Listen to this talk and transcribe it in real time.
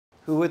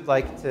Who would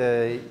like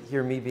to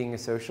hear me being a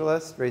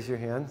socialist? Raise your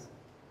hands.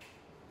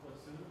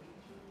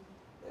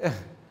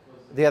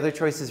 The other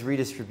choice is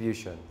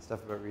redistribution,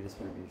 stuff about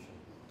redistribution.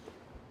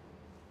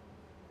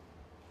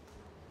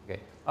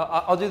 Okay,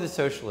 I'll do the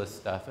socialist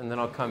stuff, and then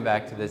I'll come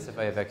back to this if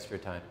I have extra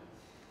time.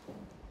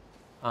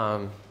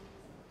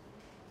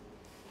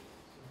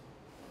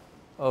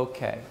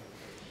 Okay.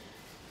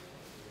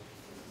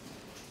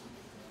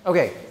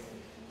 Okay,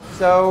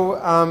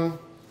 so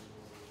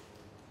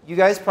you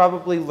guys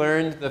probably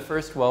learned the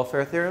first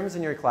welfare theorems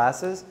in your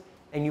classes,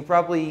 and you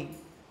probably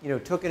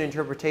took an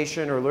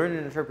interpretation or learned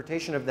an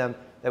interpretation of them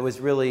that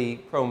was really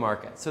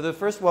pro-market. So the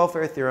first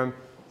welfare theorem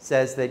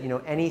says that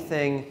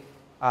anything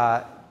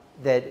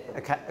that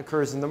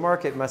occurs in the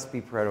market must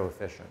be Pareto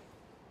efficient,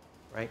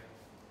 right?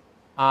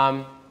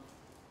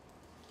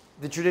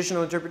 The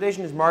traditional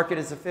interpretation is market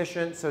is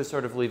efficient, so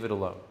sort of leave it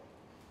alone.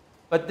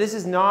 But this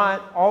is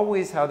not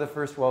always how the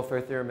first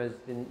welfare theorem has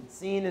been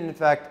seen, and in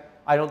fact,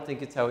 I don't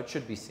think it's how it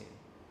should be seen.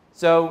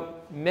 So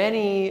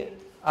many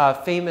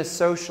famous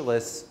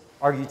socialists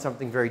argued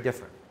something very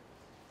different.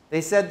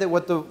 They said that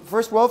what the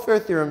first welfare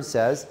theorem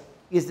says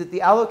is that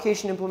the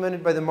allocation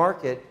implemented by the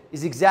market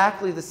is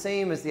exactly the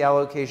same as the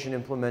allocation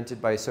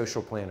implemented by a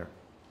social planner.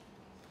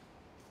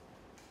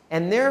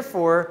 And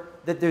therefore,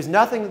 that there's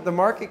nothing that the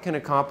market can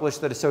accomplish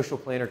that a social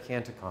planner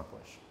can't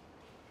accomplish.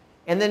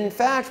 And then in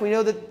fact, we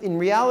know that in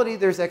reality,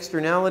 there's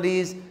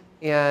externalities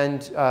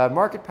and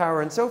market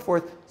power and so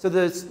forth, so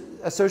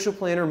a social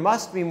planner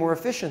must be more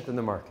efficient than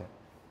the market,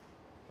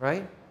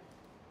 right?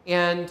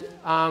 And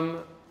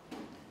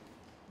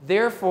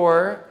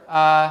therefore,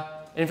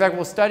 in fact,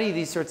 we'll study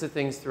these sorts of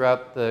things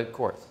throughout the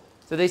course.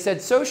 So they said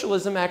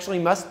socialism actually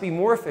must be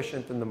more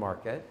efficient than the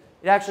market.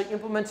 It actually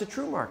implements a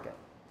true market.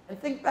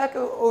 And think back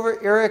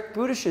over Eric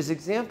Budish's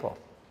example.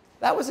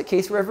 That was a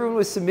case where everyone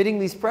was submitting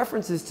these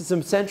preferences to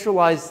some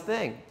centralized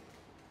thing.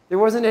 There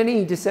wasn't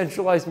any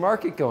decentralized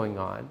market going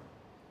on.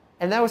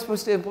 And that was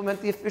supposed to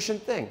implement the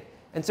efficient thing.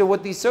 And so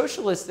what these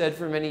socialists said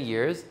for many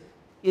years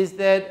is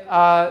that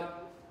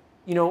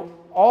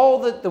all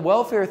that the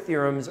welfare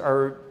theorems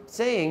are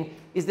saying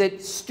is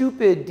that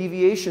stupid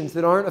deviations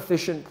that aren't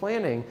efficient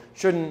planning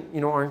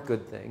aren't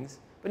good things.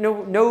 But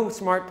no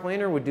smart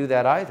planner would do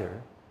that either.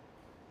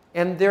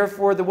 And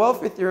therefore, the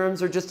welfare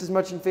theorems are just as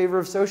much in favor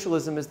of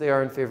socialism as they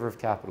are in favor of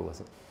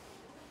capitalism.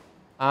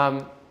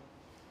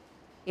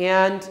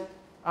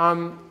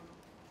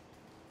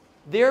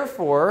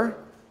 Therefore,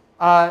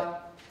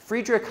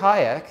 Friedrich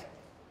Hayek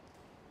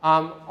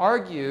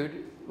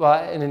argued,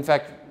 and in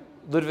fact,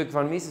 Ludwig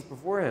von Mises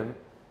before him,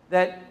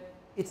 that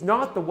it's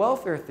not the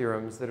welfare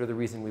theorems that are the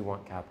reason we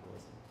want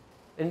capitalism.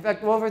 In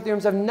fact, the welfare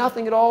theorems have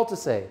nothing at all to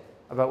say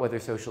about whether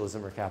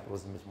socialism or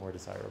capitalism is more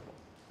desirable.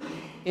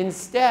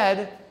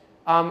 Instead,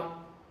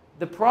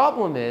 the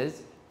problem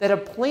is that a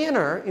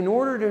planner, in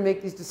order to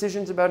make these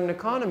decisions about an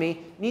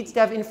economy, needs to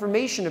have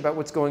information about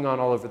what's going on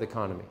all over the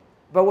economy,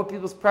 about what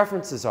people's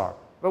preferences are,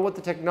 about what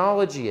the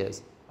technology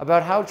is,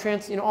 about how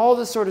all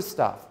this sort of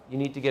stuff you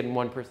need to get in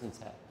one person's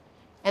head.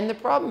 And the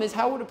problem is,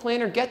 how would a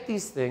planner get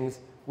these things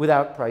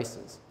without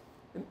prices?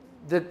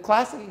 The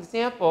classic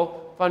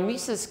example von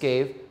Mises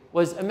gave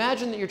was,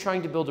 imagine that you're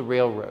trying to build a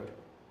railroad.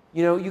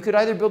 You could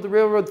either build a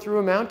railroad through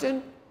a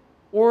mountain,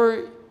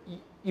 or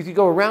you could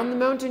go around the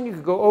mountain, you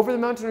could go over the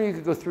mountain, or you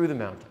could go through the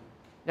mountain.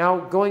 Now,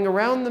 going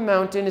around the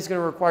mountain is going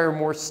to require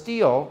more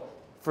steel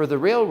for the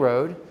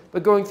railroad,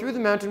 but going through the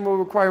mountain will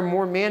require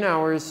more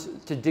man-hours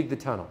to dig the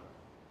tunnel.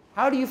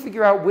 How do you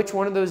figure out which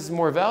one of those is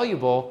more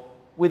valuable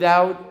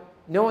without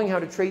knowing how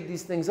to trade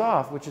these things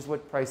off, which is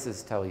what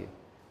prices tell you,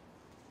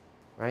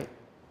 right?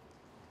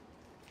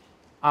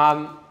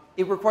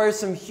 It requires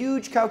some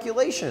huge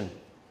calculation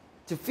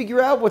to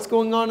figure out what's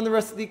going on in the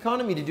rest of the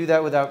economy to do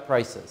that without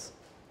prices.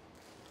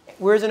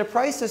 Whereas in a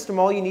price system,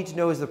 all you need to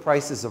know is the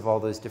prices of all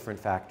those different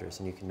factors,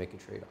 and you can make a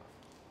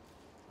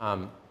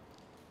trade-off.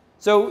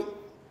 So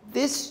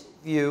this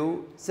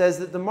view says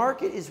that the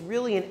market is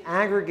really an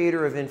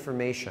aggregator of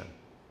information.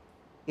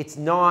 It's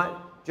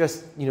not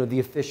just the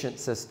efficient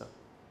system.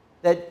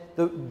 That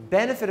the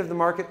benefit of the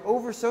market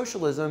over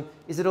socialism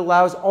is it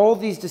allows all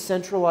these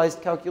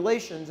decentralized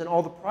calculations and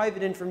all the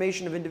private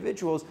information of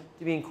individuals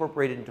to be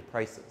incorporated into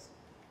prices.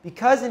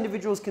 Because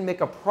individuals can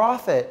make a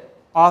profit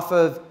off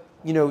of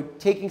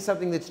taking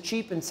something that's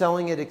cheap and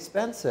selling it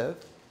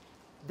expensive,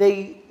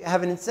 they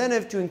have an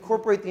incentive to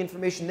incorporate the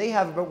information they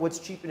have about what's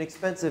cheap and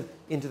expensive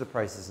into the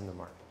prices in the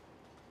market.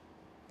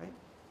 Right?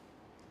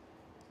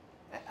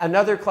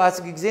 Another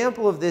classic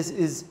example of this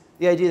is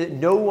the idea that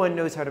no one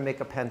knows how to make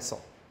a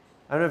pencil.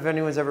 I don't know if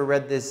anyone's ever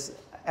read this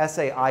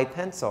essay, I,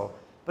 Pencil,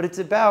 but it's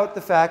about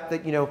the fact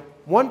that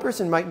one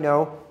person might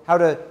know how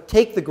to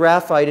take the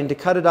graphite and to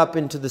cut it up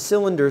into the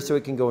cylinder so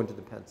it can go into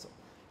the pencil.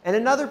 And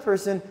another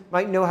person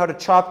might know how to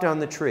chop down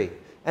the tree.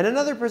 And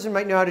another person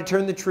might know how to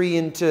turn the tree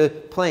into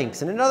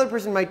planks. And another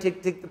person might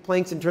take the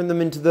planks and turn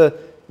them into the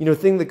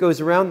thing that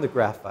goes around the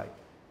graphite.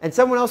 And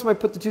someone else might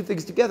put the two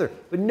things together.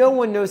 But no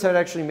one knows how to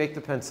actually make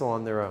the pencil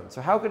on their own.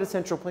 So how could a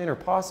central planner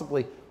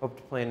possibly hope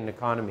to plan an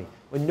economy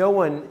when no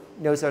one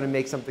knows how to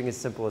make something as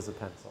simple as a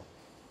pencil?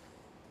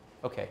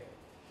 Okay.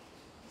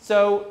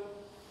 So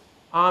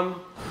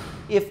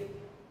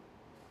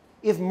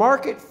if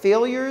market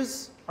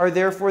failures are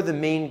therefore the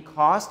main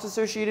cost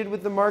associated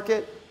with the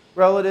market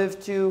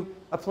relative to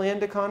a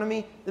planned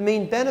economy, the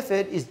main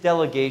benefit is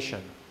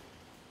delegation.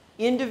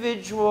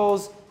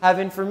 Individuals have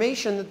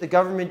information that the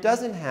government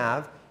doesn't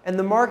have, and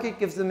the market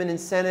gives them an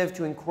incentive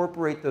to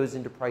incorporate those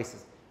into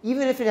prices,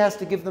 even if it has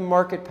to give them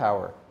market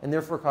power and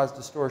therefore cause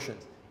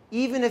distortions,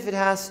 even if it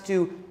has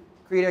to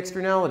create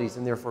externalities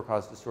and therefore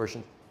cause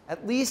distortions.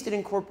 At least it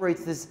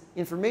incorporates this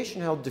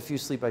information held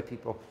diffusely by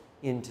people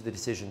into the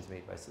decisions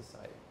made by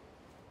society.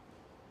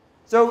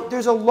 So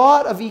there's a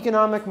lot of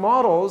economic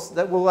models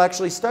that we'll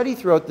actually study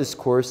throughout this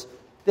course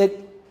that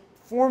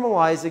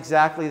formalize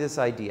exactly this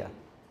idea.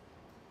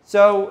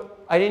 So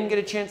I didn't get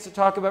a chance to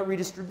talk about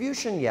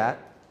redistribution yet,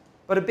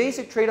 but a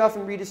basic trade-off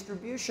in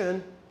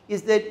redistribution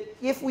is that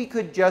if we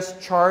could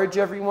just charge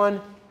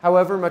everyone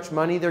however much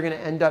money they're going to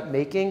end up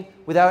making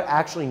without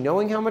actually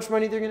knowing how much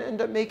money they're going to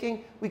end up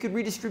making, we could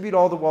redistribute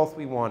all the wealth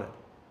we wanted.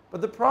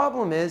 But the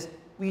problem is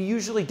we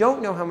usually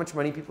don't know how much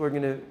money people are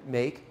going to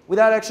make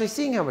without actually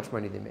seeing how much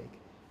money they make.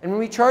 And when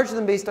we charge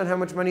them based on how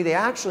much money they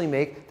actually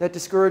make, that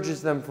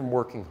discourages them from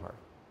working hard,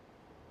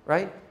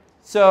 right?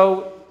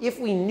 So if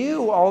we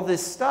knew all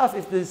this stuff,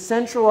 if the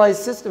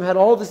centralized system had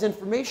all this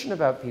information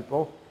about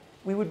people,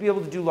 we would be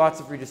able to do lots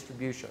of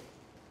redistribution.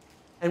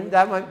 And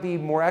that might be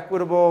more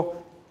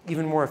equitable,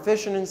 even more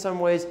efficient in some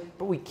ways,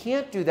 but we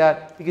can't do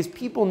that because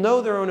people know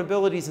their own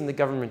abilities and the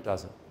government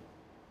doesn't.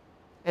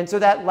 And so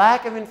that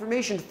lack of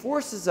information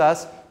forces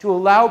us to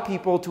allow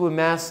people to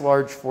amass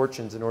large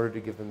fortunes in order to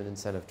give them an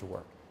incentive to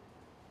work.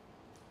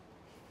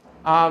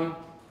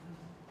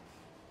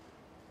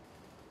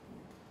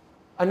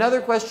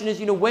 Another question is,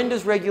 when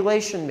does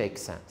regulation make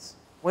sense?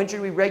 When should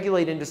we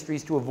regulate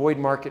industries to avoid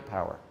market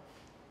power,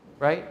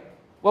 right?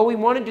 Well, we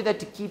want to do that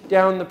to keep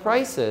down the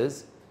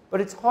prices, but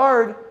it's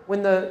hard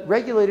when the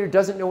regulator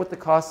doesn't know what the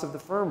costs of the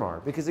firm are,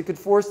 because it could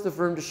force the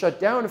firm to shut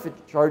down if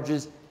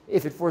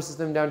it forces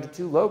them down to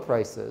too low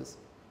prices.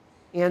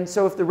 And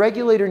so if the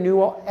regulator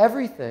knew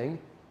everything,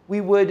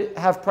 we would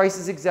have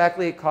prices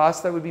exactly at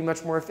cost that would be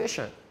much more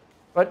efficient.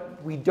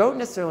 But we don't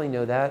necessarily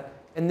know that,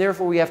 and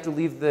therefore we have to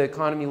leave the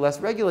economy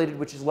less regulated,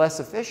 which is less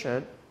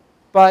efficient,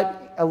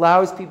 but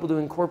allows people to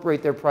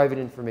incorporate their private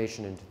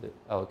information into the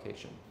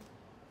allocation.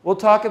 We'll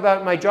talk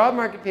about my job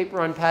market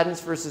paper on patents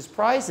versus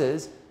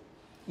prizes.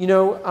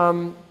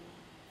 When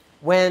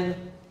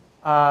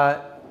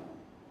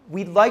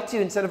we'd like to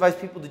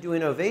incentivize people to do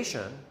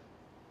innovation,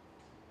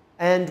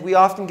 and we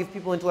often give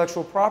people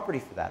intellectual property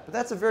for that, but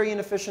that's a very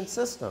inefficient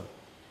system,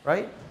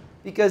 right?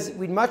 Because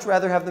we'd much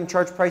rather have them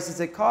charge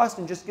prices at cost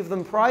and just give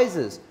them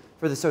prizes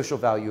for the social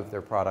value of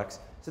their products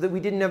so that we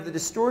didn't have the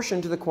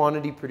distortion to the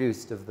quantity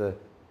produced of the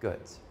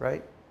goods,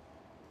 right?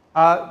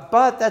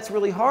 But that's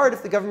really hard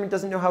if the government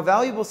doesn't know how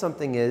valuable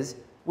something is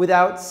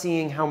without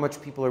seeing how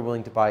much people are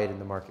willing to buy it in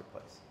the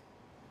marketplace,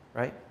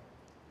 right?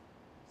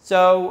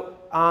 So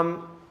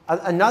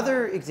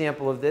another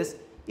example of this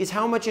is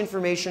how much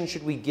information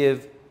should we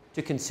give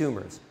to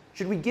consumers?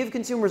 Should we give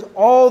consumers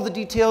all the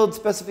detailed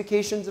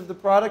specifications of the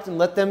product and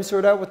let them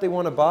sort out what they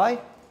want to buy?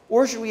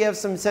 Or should we have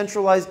some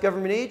centralized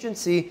government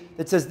agency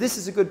that says this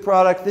is a good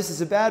product, this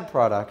is a bad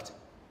product?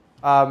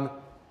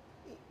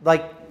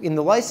 Like in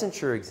the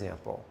licensure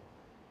example.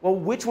 Well,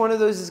 which one of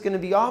those is going to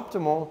be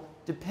optimal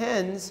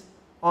depends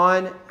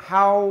on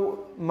how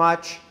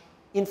much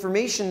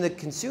information the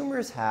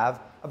consumers have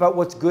about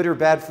what's good or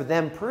bad for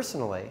them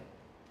personally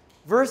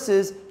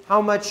versus how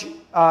much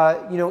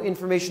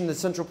information the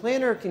central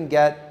planner can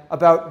get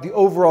about the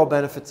overall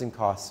benefits and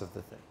costs of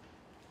the thing.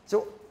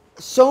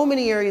 So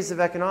many areas of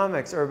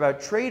economics are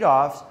about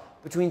trade-offs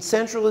between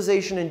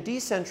centralization and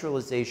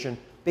decentralization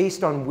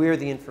based on where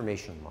the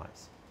information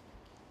lies.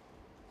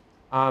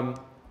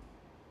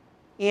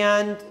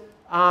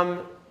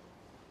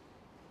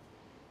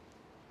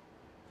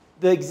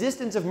 The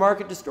existence of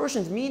market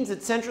distortions means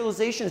that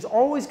centralization is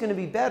always going to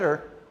be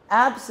better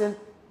absent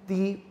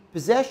the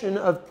possession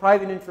of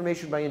private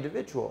information by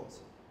individuals.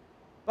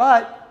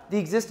 But the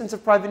existence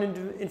of private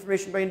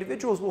information by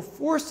individuals will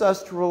force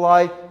us to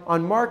rely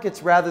on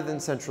markets rather than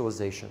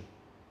centralization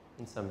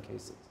in some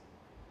cases.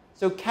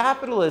 So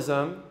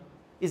capitalism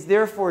is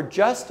therefore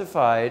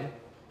justified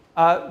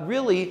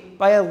really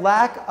by a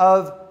lack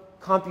of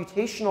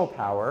computational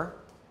power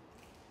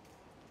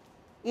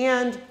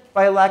and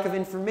by a lack of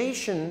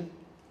information,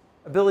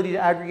 ability to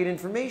aggregate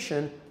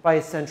information by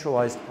a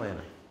centralized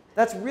planner.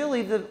 That's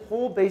really the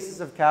whole basis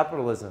of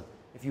capitalism,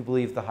 if you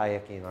believe the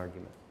Hayekian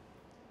argument.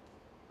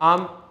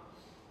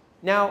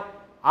 Now,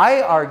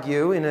 I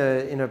argue in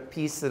a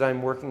piece that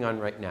I'm working on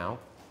right now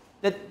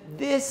that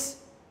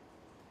this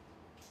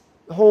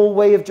whole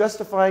way of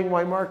justifying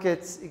why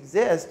markets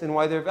exist and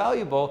why they're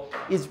valuable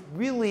is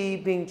really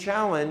being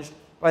challenged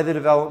by the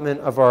development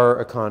of our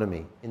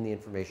economy in the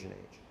information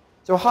age.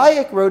 So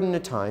Hayek wrote in a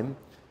time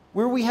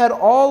where we had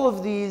all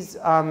of these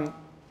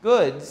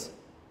goods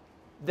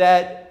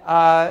that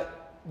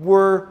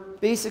were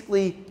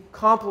basically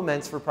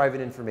complements for private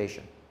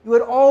information. you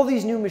had all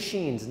these new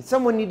machines, and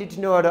someone needed to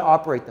know how to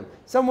operate them.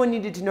 Someone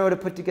needed to know how to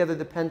put together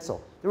the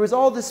pencil. There was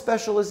all this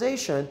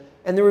specialization,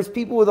 and there was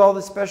people with all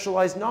this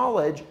specialized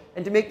knowledge,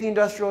 and to make the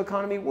industrial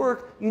economy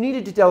work, you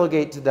needed to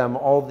delegate to them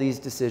all these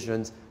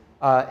decisions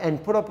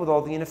and put up with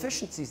all the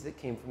inefficiencies that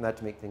came from that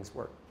to make things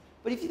work.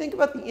 But if you think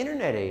about the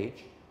internet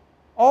age,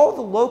 all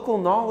the local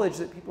knowledge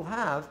that people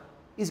have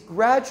is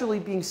gradually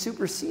being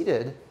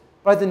superseded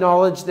by the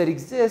knowledge that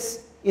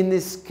exists in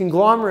this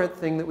conglomerate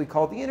thing that we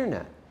call the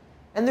internet.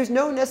 And there's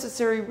no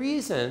necessary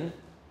reason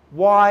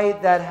why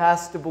that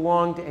has to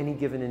belong to any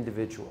given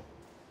individual,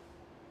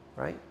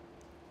 right?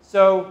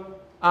 So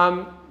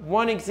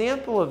one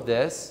example of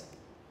this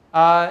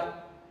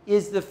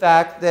is the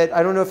fact that,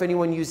 I don't know if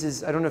anyone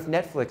uses, I don't know if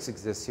Netflix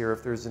exists here,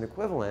 if there's an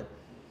equivalent,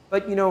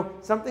 but you know,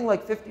 something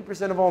like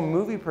 50% of all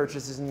movie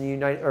purchases in the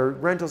United, or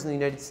rentals in the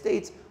United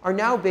States are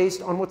now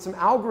based on what some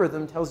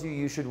algorithm tells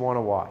you should want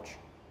to watch.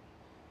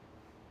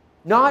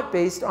 Not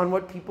based on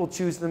what people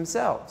choose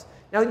themselves.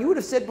 Now, you would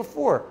have said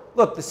before,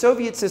 look, the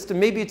Soviet system,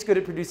 maybe it's good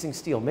at producing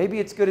steel. Maybe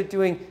it's good at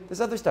doing this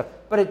other stuff.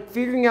 But at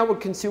figuring out what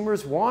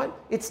consumers want,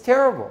 it's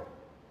terrible.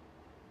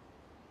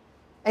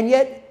 And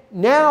yet,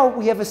 now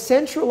we have a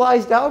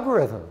centralized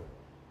algorithm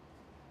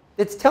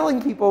that's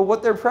telling people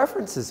what their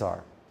preferences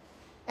are.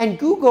 And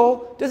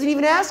Google doesn't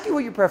even ask you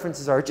what your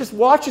preferences are. It just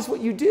watches what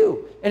you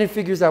do, and it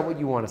figures out what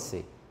you want to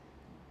see.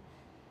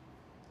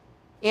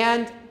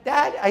 And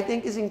that, I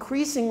think, is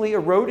increasingly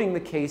eroding the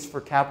case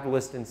for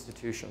capitalist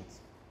institutions.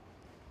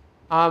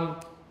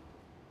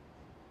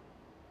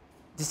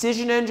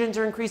 Decision engines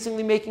are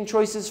increasingly making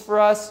choices for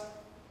us.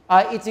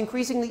 It's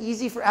increasingly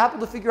easy for Apple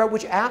to figure out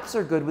which apps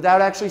are good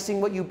without actually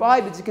seeing what you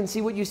buy, but it can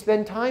see what you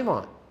spend time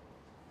on,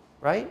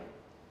 right?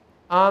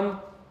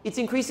 It's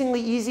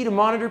increasingly easy to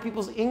monitor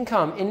people's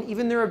income and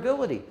even their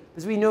ability,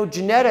 because we know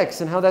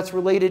genetics and how that's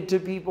related to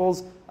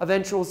people's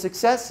eventual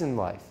success in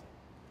life,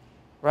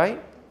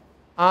 right?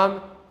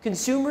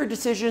 Consumer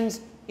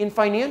decisions in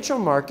financial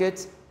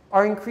markets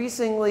are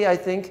increasingly, I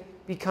think,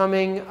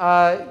 becoming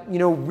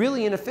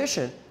really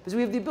inefficient, because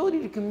we have the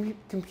ability to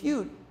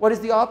compute what is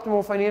the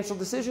optimal financial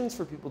decisions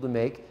for people to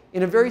make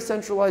in a very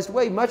centralized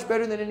way, much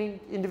better than any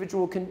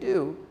individual can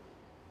do.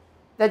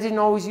 That didn't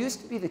always used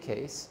to be the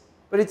case,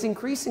 but it's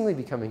increasingly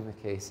becoming the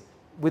case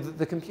with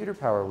the computer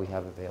power we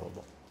have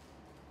available.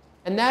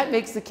 And that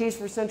makes the case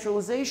for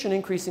centralization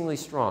increasingly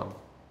strong.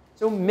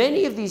 So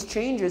many of these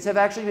changes have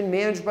actually been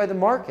managed by the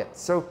markets.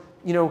 So,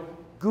 you know,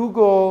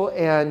 Google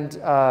and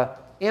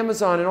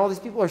Amazon and all these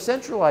people are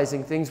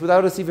centralizing things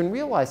without us even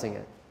realizing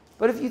it.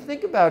 But if you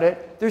think about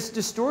it, there's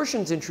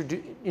distortions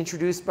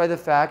introduced by the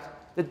fact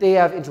that they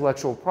have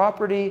intellectual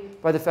property,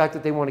 by the fact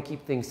that they want to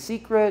keep things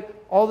secret,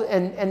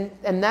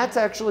 and that's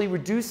actually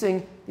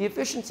reducing the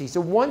efficiency.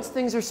 So once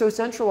things are so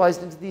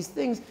centralized into these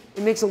things,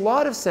 it makes a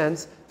lot of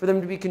sense for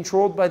them to be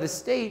controlled by the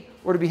state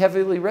or to be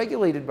heavily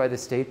regulated by the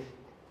state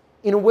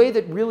in a way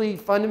that really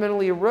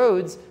fundamentally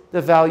erodes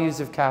the values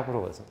of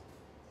capitalism.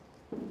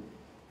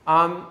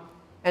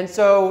 And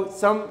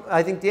so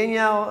I think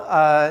Danielle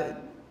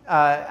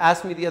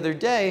asked me the other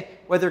day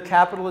whether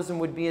capitalism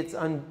would be its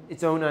own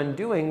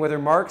undoing, whether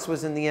Marx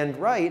was in the end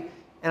right.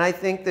 And I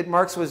think that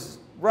Marx was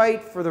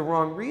right for the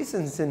wrong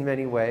reasons in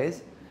many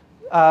ways.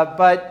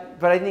 But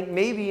I think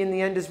maybe in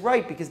the end is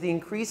right, because the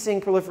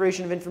increasing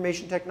proliferation of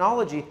information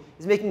technology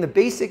is making the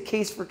basic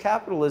case for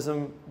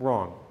capitalism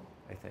wrong,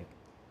 I think.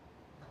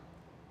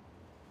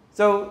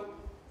 So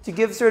to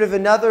give sort of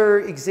another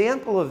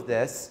example of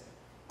this,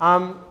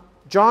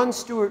 John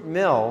Stuart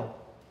Mill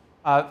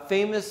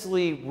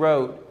famously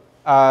wrote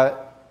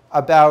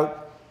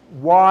about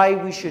why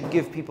we should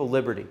give people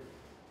liberty.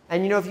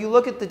 And you know, if you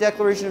look at the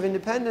Declaration of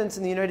Independence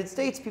in the United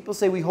States, people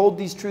say we hold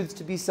these truths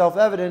to be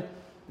self-evident,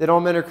 that all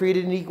men are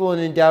created and equal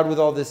and endowed with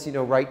all this, you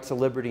know, right to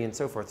liberty and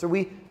so forth. So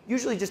we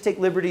usually just take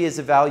liberty as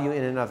a value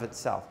in and of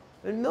itself.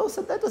 And Mill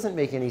said that doesn't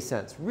make any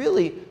sense.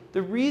 Really,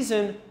 the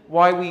reason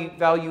why we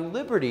value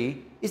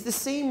liberty is the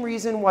same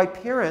reason why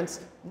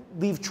parents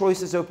leave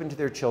choices open to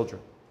their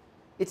children.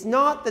 It's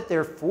not that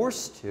they're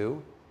forced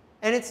to,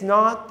 and it's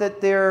not that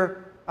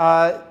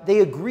they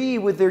agree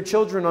with their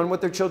children on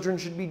what their children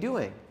should be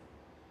doing.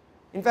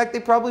 In fact, they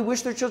probably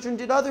wish their children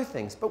did other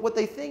things. But what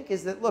they think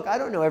is that, look, I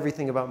don't know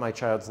everything about my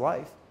child's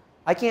life.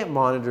 I can't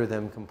monitor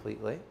them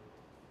completely.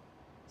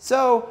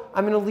 So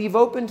I'm going to leave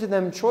open to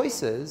them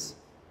choices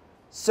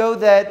so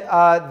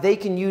that they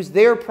can use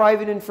their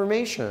private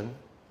information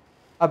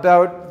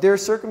about their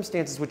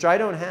circumstances, which I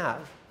don't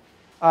have,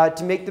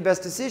 to make the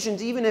best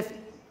decisions. Even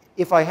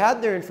if I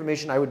had their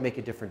information, I would make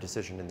a different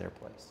decision in their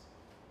place.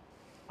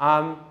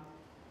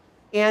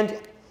 And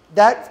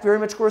that very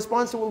much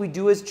corresponds to what we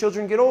do as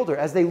children get older.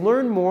 As they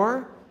learn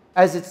more,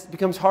 as it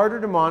becomes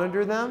harder to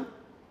monitor them,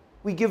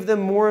 we give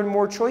them more and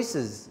more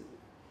choices,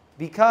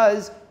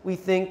 because we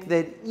think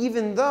that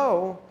even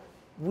though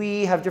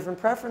we have different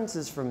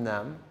preferences from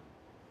them,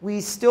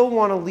 we still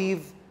want to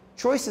leave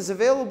choices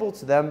available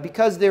to them,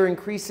 because they're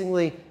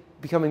increasingly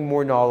becoming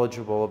more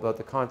knowledgeable about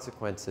the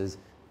consequences,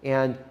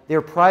 and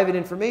their private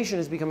information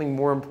is becoming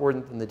more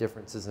important than the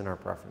differences in our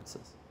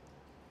preferences,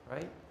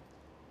 right?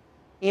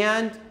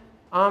 And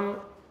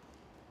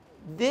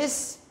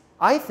this,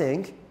 I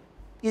think,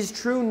 is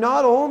true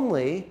not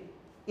only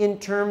in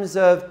terms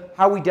of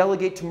how we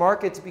delegate to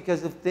markets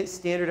because of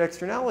standard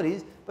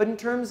externalities, but in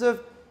terms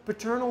of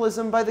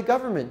paternalism by the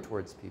government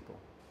towards people.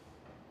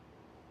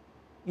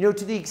 You know,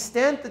 to the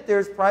extent that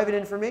there's private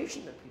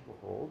information that people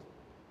hold,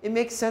 it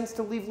makes sense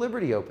to leave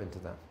liberty open to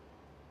them.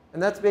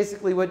 And that's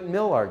basically what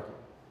Mill argued.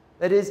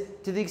 That is,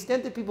 to the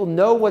extent that people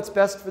know what's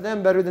best for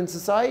them better than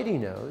society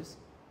knows,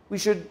 we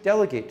should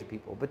delegate to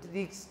people. But to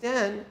the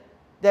extent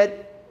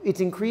that it's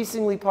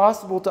increasingly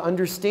possible to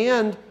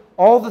understand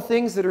all the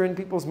things that are in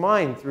people's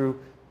mind through,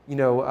 you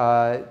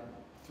know,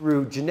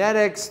 through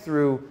genetics,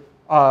 through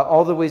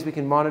all the ways we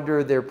can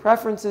monitor their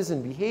preferences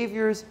and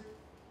behaviors,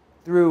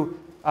 through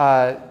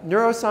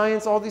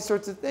neuroscience, all these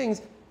sorts of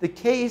things, the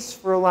case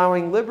for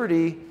allowing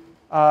liberty,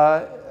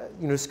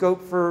 you know,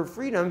 scope for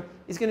freedom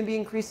is going to be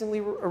increasingly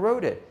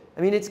eroded.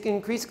 I mean, it's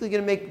increasingly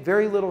going to make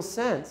very little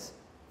sense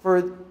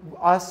for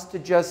us to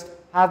just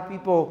have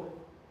people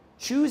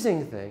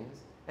choosing things,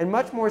 and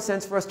much more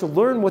sense for us to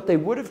learn what they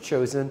would have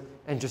chosen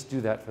and just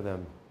do that for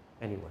them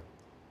anyway.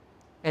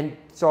 And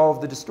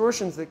solve the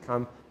distortions that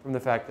come from the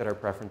fact that our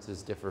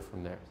preferences differ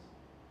from theirs.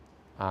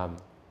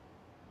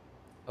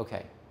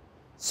 Okay.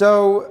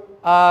 So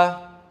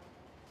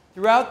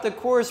throughout the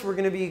course, we're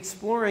going to be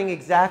exploring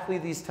exactly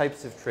these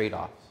types of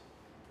trade-offs.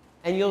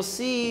 And you'll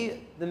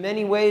see the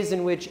many ways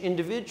in which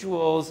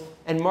individuals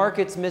and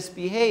markets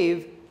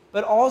misbehave,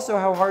 but also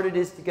how hard it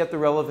is to get the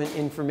relevant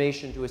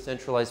information to a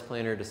centralized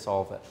planner to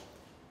solve it.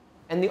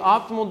 And the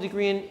optimal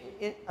degree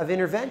of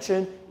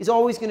intervention is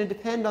always going to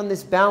depend on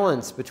this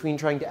balance between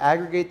trying to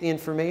aggregate the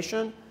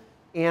information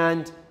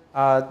and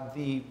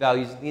the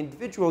values of the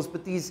individuals.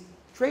 But these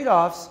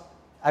trade-offs,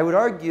 I would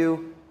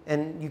argue,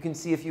 and you can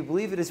see if you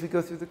believe it as we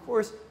go through the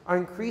course, are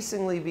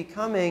increasingly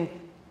becoming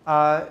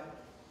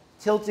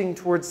tilting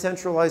towards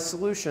centralized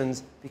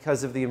solutions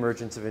because of the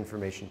emergence of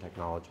information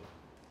technology.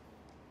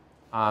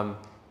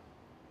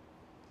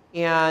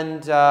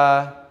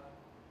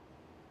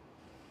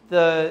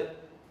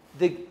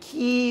 The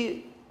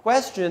key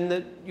question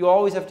that you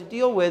always have to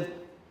deal with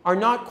are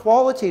not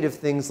qualitative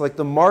things like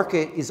the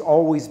market is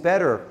always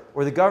better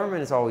or the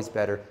government is always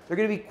better. They're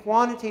going to be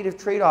quantitative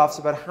trade-offs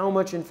about how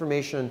much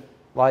information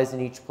lies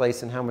in each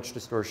place and how much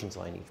distortions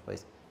lie in each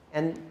place.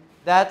 And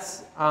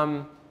that's,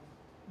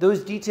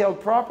 those detailed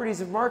properties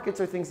of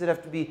markets are things that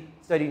have to be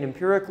studied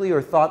empirically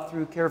or thought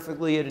through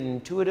carefully at an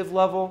intuitive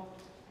level.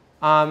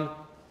 And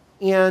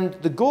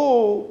the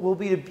goal will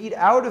be to beat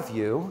out of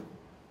you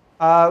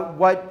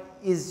what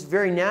is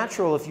very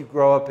natural if you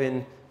grow up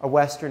in a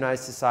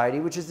westernized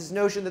society, which is this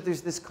notion that there's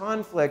this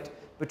conflict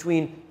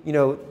between, you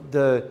know,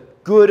 the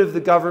good of the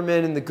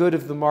government and the good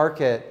of the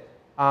market.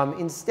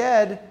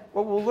 Instead,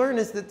 what we'll learn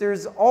is that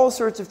there's all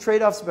sorts of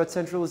trade-offs about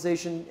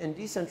centralization and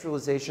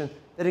decentralization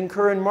that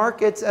occur in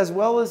markets as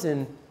well as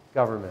in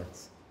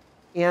governments.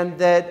 And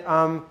that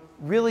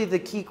really the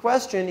key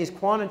question is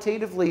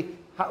quantitatively,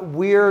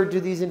 where do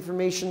these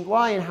information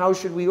lie and how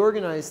should we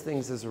organize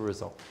things as a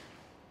result?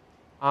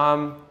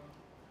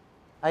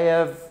 I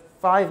have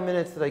 5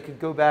 minutes that I could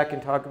go back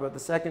and talk about the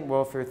second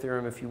welfare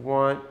theorem if you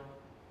want,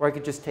 or I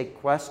could just take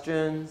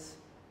questions,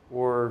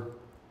 or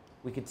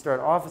we could start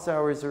office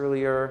hours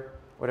earlier,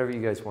 whatever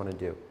you guys want to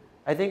do.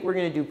 I think we're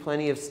going to do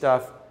plenty of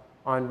stuff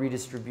on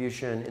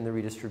redistribution in the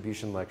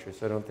redistribution lecture,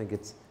 so I don't think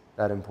it's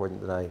that important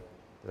that I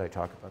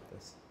talk about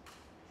this.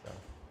 So,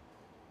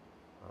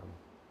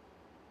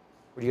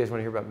 what do you guys want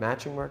to hear about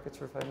matching markets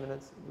for 5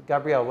 minutes?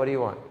 Gabrielle, what do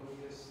you want?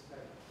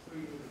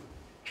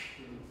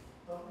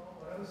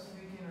 What I was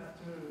thinking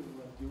after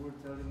what you were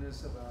telling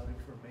us about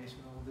information,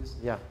 all this,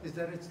 is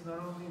that it's not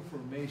only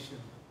information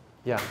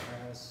that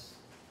has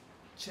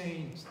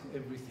changed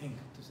everything,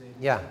 to say it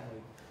in some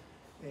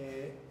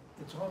way.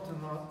 It's all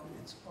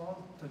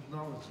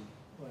technology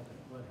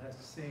what has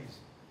changed,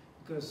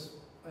 because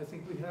I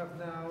think we have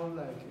now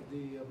like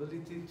the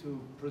ability to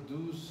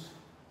produce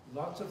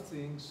lots of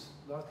things,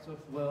 lots of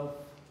wealth,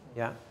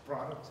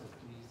 products at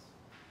least,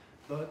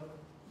 but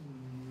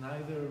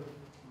neither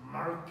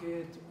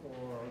market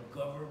or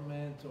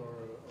government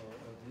or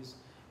this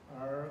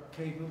are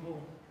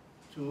capable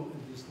to,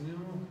 in this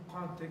new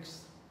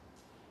context,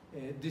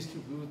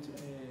 distribute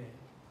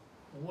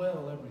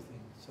well everything.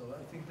 So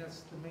I think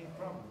that's the main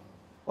problem.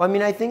 Well, I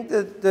mean, I think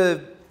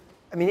that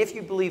if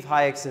you believe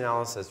Hayek's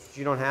analysis, which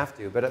you don't have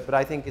to, but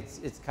I think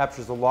it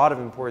captures a lot of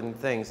important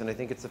things, and I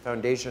think it's the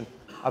foundation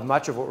of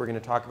much of what we're going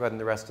to talk about in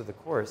the rest of the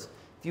course.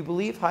 If you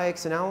believe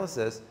Hayek's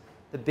analysis,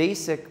 the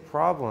basic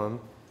problem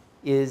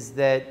is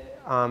that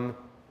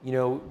you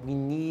know, we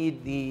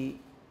need the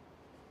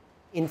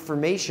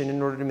information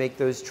in order to make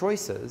those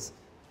choices.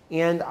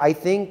 And I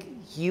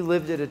think he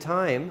lived at a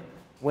time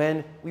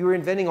when we were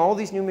inventing all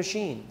these new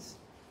machines.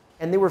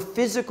 And they were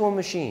physical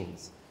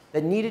machines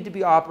that needed to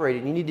be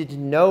operated. You needed to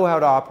know how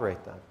to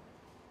operate them.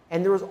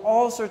 And there was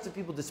all sorts of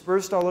people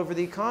dispersed all over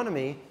the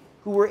economy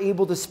who were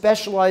able to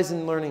specialize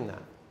in learning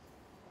that.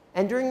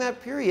 And during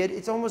that period,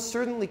 it's almost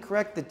certainly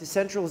correct that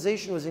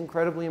decentralization was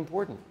incredibly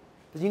important.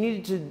 Because you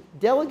needed to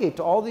delegate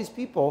to all these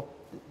people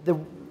the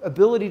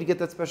ability to get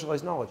that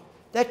specialized knowledge.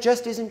 That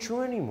just isn't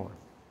true anymore.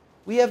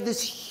 We have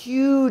this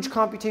huge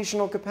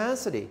computational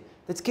capacity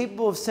that's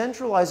capable of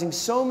centralizing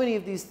so many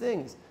of these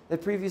things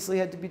that previously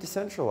had to be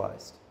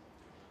decentralized.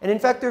 And in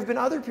fact, there have been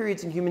other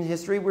periods in human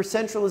history where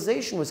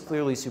centralization was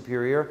clearly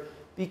superior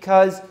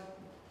because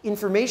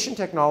information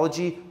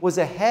technology was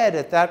ahead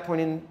at that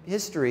point in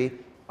history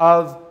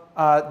of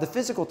the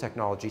physical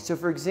technology. So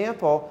for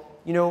example,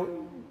 you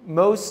know,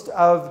 most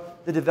of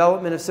the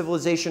development of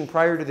civilization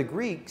prior to the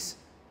Greeks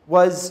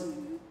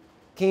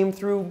came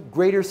through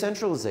greater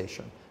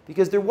centralization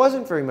because there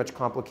wasn't very much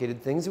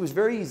complicated things. It was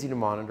very easy to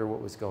monitor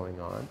what was going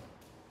on.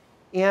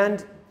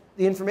 And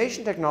the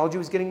information technology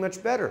was getting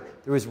much better.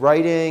 There was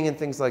writing and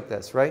things like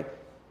this, right?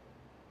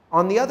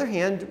 On the other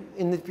hand,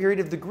 in the period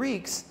of the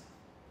Greeks,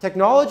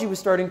 technology was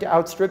starting to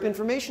outstrip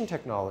information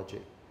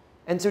technology.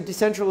 And so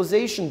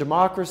decentralization,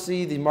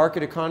 democracy, the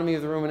market economy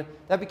of the Roman,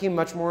 that became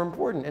much more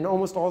important. And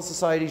almost all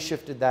societies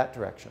shifted that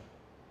direction.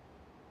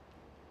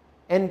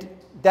 And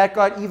that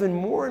got even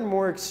more and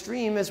more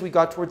extreme as we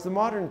got towards the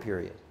modern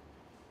period,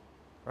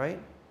 right?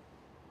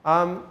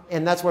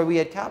 And that's why we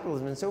had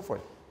capitalism and so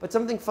forth. But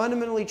something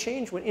fundamentally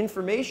changed when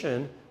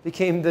information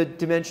became the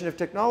dimension of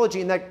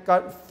technology, and that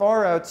got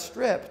far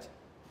outstripped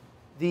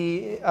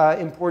the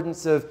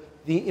importance of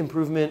the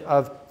improvement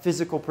of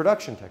physical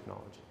production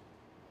technology.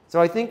 So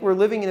I think we're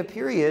living in a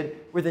period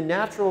where the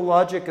natural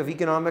logic of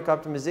economic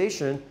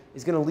optimization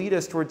is going to lead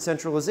us towards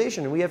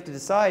centralization. And we have to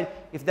decide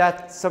if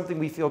that's something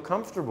we feel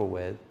comfortable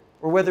with,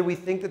 or whether we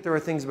think that there are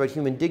things about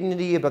human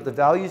dignity, about the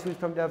values we've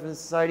come to have in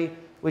society,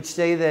 which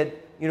say that,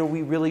 you know,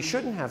 we really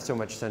shouldn't have so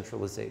much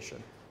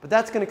centralization. But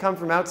that's going to come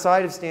from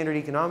outside of standard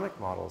economic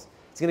models.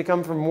 It's going to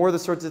come from more the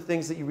sorts of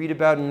things that you read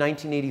about in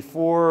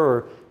 1984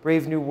 or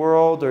Brave New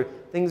World, or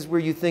things where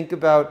you think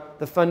about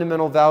the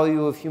fundamental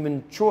value of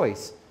human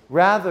choice,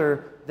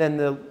 rather than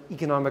the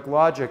economic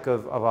logic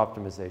of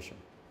optimization.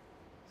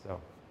 So,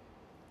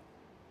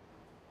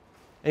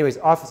 anyways,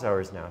 office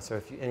hours now. So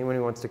if anyone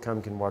who wants to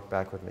come can walk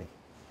back with me.